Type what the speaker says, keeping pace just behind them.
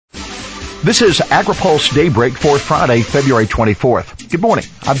This is AgriPulse Daybreak for Friday, February 24th. Good morning.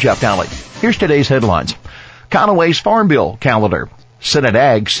 I'm Jeff Dowling. Here's today's headlines. Conaway's Farm Bill calendar. Senate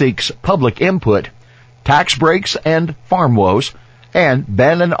Ag seeks public input. Tax breaks and farm woes. And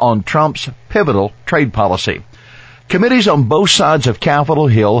Bannon on Trump's pivotal trade policy. Committees on both sides of Capitol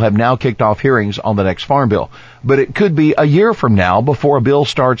Hill have now kicked off hearings on the next farm bill, but it could be a year from now before a bill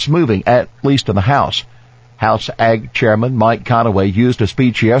starts moving, at least in the House. House Ag Chairman Mike Conaway used a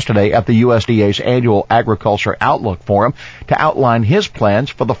speech yesterday at the USDA's annual Agriculture Outlook Forum to outline his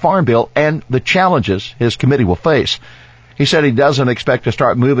plans for the farm bill and the challenges his committee will face. He said he doesn't expect to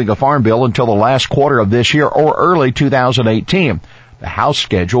start moving a farm bill until the last quarter of this year or early 2018. The House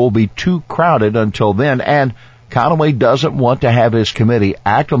schedule will be too crowded until then, and Conaway doesn't want to have his committee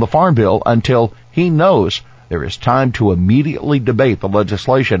act on the farm bill until he knows there is time to immediately debate the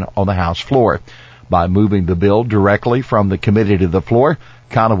legislation on the House floor. By moving the bill directly from the committee to the floor,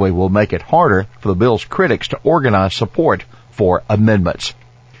 Conaway will make it harder for the bill's critics to organize support for amendments.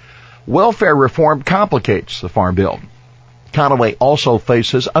 Welfare reform complicates the farm bill. Conaway also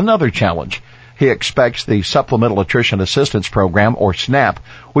faces another challenge. He expects the Supplemental Nutrition Assistance Program, or SNAP,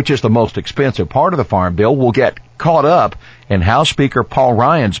 which is the most expensive part of the farm bill, will get caught up in House Speaker Paul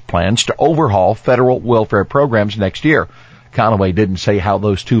Ryan's plans to overhaul federal welfare programs next year. Conaway didn't say how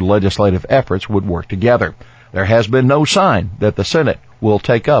those two legislative efforts would work together. There has been no sign that the Senate will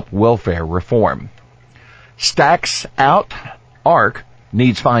take up welfare reform. Stacks out, ARC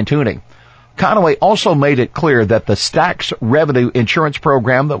needs fine-tuning. Conaway also made it clear that the Stacks Revenue Insurance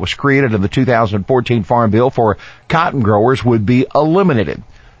Program that was created in the 2014 Farm Bill for cotton growers would be eliminated.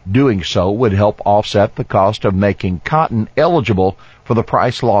 Doing so would help offset the cost of making cotton eligible for the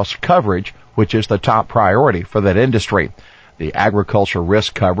price loss coverage, which is the top priority for that industry. The agriculture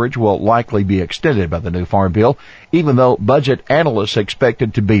risk coverage will likely be extended by the new Farm Bill, even though budget analysts expect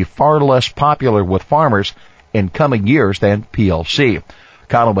it to be far less popular with farmers in coming years than PLC.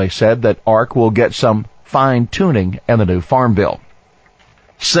 Conaway said that ARC will get some fine-tuning in the new Farm Bill.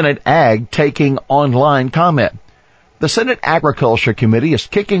 Senate Ag taking online comment. The Senate Agriculture Committee is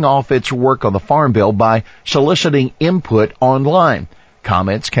kicking off its work on the Farm Bill by soliciting input online.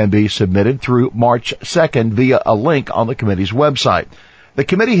 Comments can be submitted through March 2nd via a link on the committee's website. The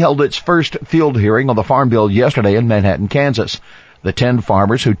committee held its first field hearing on the Farm Bill yesterday in Manhattan, Kansas. The 10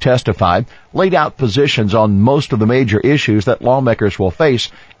 farmers who testified laid out positions on most of the major issues that lawmakers will face,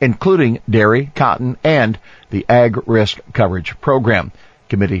 including dairy, cotton, and the Ag Risk Coverage Program.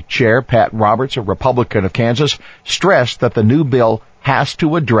 Committee Chair Pat Roberts, a Republican of Kansas, stressed that the new bill has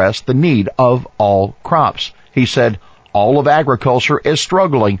to address the need of all crops. He said, all of agriculture is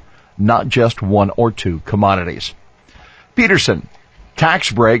struggling, not just one or two commodities. Peterson, tax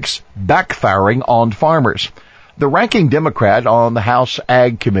breaks backfiring on farmers. The ranking Democrat on the House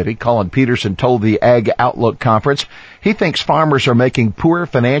Ag Committee, Colin Peterson, told the Ag Outlook Conference he thinks farmers are making poor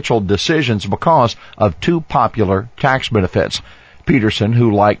financial decisions because of too popular tax benefits. Peterson,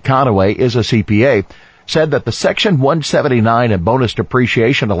 who like Conaway is a CPA, said that the Section 179 and bonus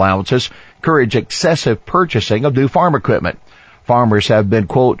depreciation allowances encourage excessive purchasing of new farm equipment. Farmers have been,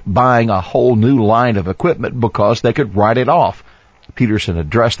 quote, buying a whole new line of equipment because they could write it off. Peterson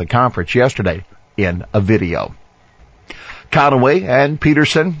addressed the conference yesterday in a video. Conaway and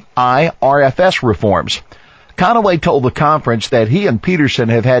Peterson eye RFS reforms. Conaway told the conference that he and Peterson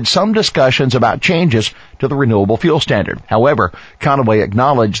have had some discussions about changes to the renewable fuel standard. However, Conaway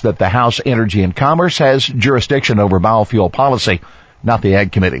acknowledged that the House Energy and Commerce has jurisdiction over biofuel policy, not the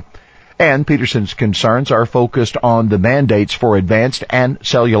Ag Committee. And Peterson's concerns are focused on the mandates for advanced and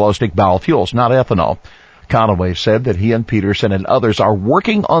cellulosic biofuels, not ethanol. Conaway said that he and Peterson and others are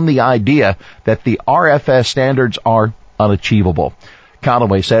working on the idea that the RFS standards are unachievable.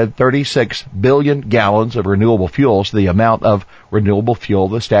 Conaway said 36 billion gallons of renewable fuels, the amount of renewable fuel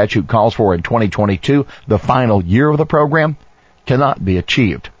the statute calls for in 2022, the final year of the program, cannot be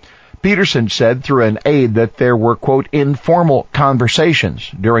achieved. Peterson said through an aide that there were, quote, informal conversations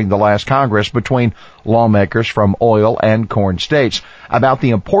during the last Congress between lawmakers from oil and corn states about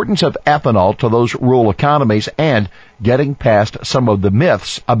the importance of ethanol to those rural economies and getting past some of the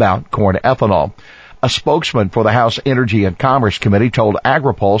myths about corn ethanol. A spokesman for the House Energy and Commerce Committee told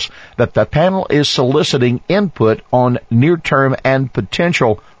AgriPulse that the panel is soliciting input on near-term and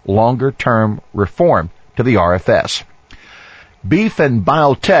potential longer-term reform to the RFS. Beef and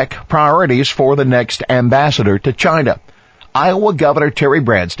biotech priorities for the next ambassador to China. Iowa Governor Terry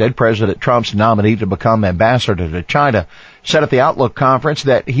Branstad, President Trump's nominee to become ambassador to China, said at the Outlook conference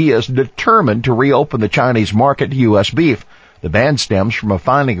that he is determined to reopen the Chinese market to U.S. beef. The ban stems from a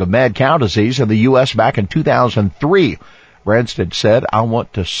finding of mad cow disease in the U.S. back in 2003. Branstad said, I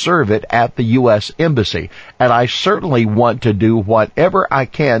want to serve it at the U.S. Embassy, and I certainly want to do whatever I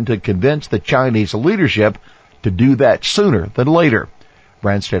can to convince the Chinese leadership to do that sooner than later.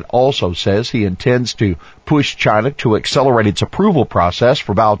 Branstad also says he intends to push China to accelerate its approval process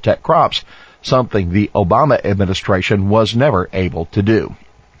for biotech crops, something the Obama administration was never able to do.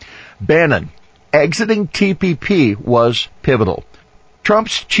 Bannon, exiting TPP was pivotal.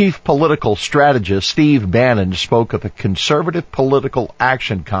 Trump's chief political strategist, Steve Bannon, spoke at the Conservative Political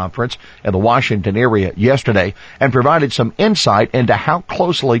Action Conference in the Washington area yesterday and provided some insight into how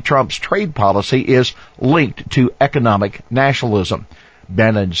closely Trump's trade policy is linked to economic nationalism.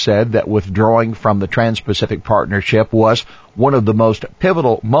 Bannon said that withdrawing from the Trans-Pacific Partnership was one of the most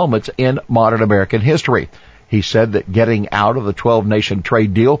pivotal moments in modern American history. He said that getting out of the 12-nation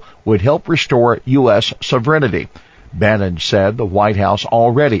trade deal would help restore U.S. sovereignty. Bannon said the White House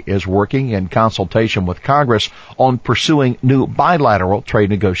already is working in consultation with Congress on pursuing new bilateral trade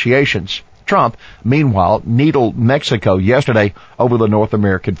negotiations. Trump, meanwhile, needled Mexico yesterday over the North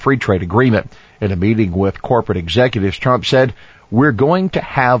American Free Trade Agreement. In a meeting with corporate executives, Trump said, "We're going to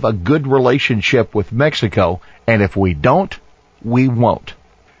have a good relationship with Mexico, and if we don't, we won't."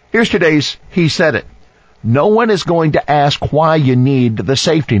 Here's today's He Said It. No one is going to ask why you need the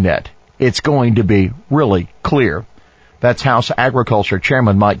safety net. It's going to be really clear. That's House Agriculture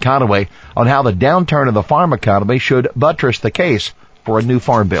Chairman Mike Conaway on how the downturn of the farm economy should buttress the case for a new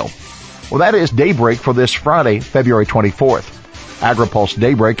farm bill. Well, that is Daybreak for this Friday, February 24th. AgriPulse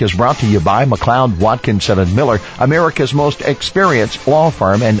Daybreak is brought to you by McLeod, Watkinson & Miller, America's most experienced law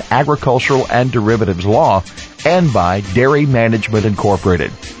firm in agricultural and derivatives law, and by Dairy Management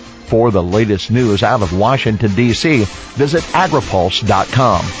Incorporated. For the latest news out of Washington, D.C., visit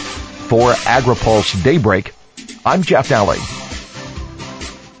agripulse.com. For AgriPulse Daybreak, I'm Jeff Dowling.